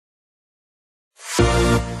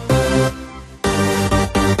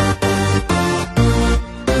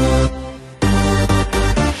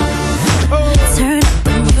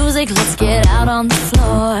on the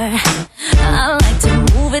floor. I like to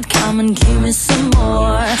move it, come and give me some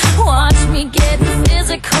more. Watch me getting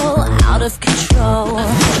physical, out of control.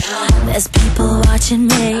 There's people watching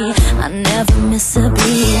me, I never miss a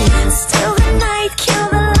beat. Still the night, kill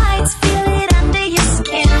the lights, feel it under your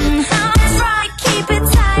skin. That's right, keep it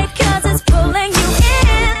tight, cause it's pulling you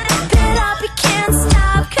in. Wrap it up, you can't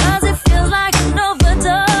stop, cause it feels like an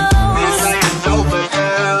overdose.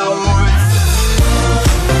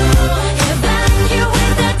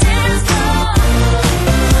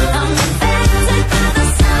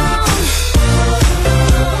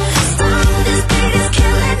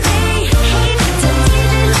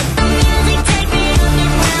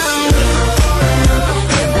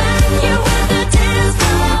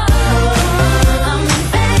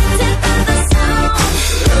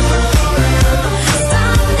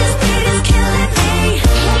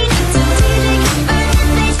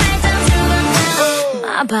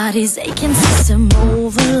 My body's aching, system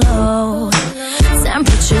overload.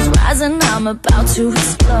 Temperature's rising, I'm about to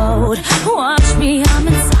explode. Watch me, I'm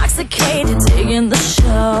intoxicated, digging the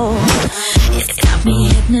show. It's got me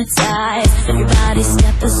hypnotized, everybody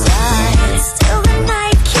step aside. Still the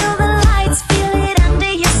night, kill the lights, feel it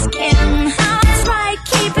under your skin. That's right,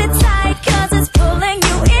 keep it tight, cause it's pulling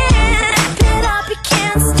you in. Wrap it up, you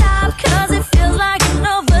can't stop, cause it feels like an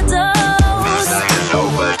overdose. It's like an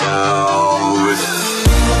overdose.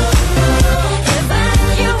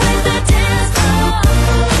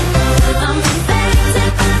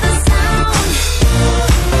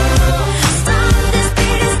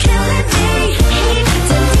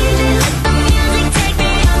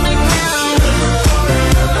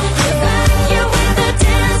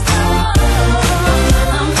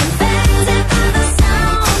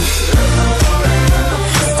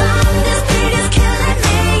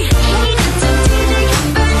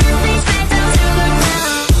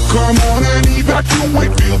 Come on and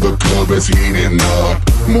evacuate, feel the club is heating up.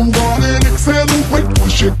 Move on and accelerate,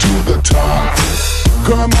 push it to the top.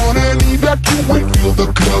 Come on and evacuate, feel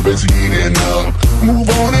the club is heating up. Move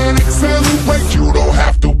on and accelerate, you don't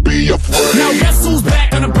have to be afraid. Now guess who's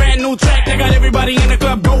back on a brand new track? They got everybody in the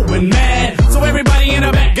club going mad. So everybody in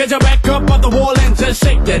the back, get your back up off the wall and just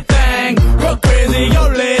shake that thing. Go crazy, yo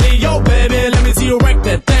lady, yo baby, let me see you wreck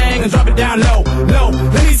that thing and drop it down low, low.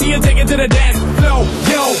 Let me see you take it to the dance floor,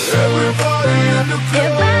 yo. Everybody in the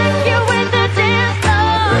club.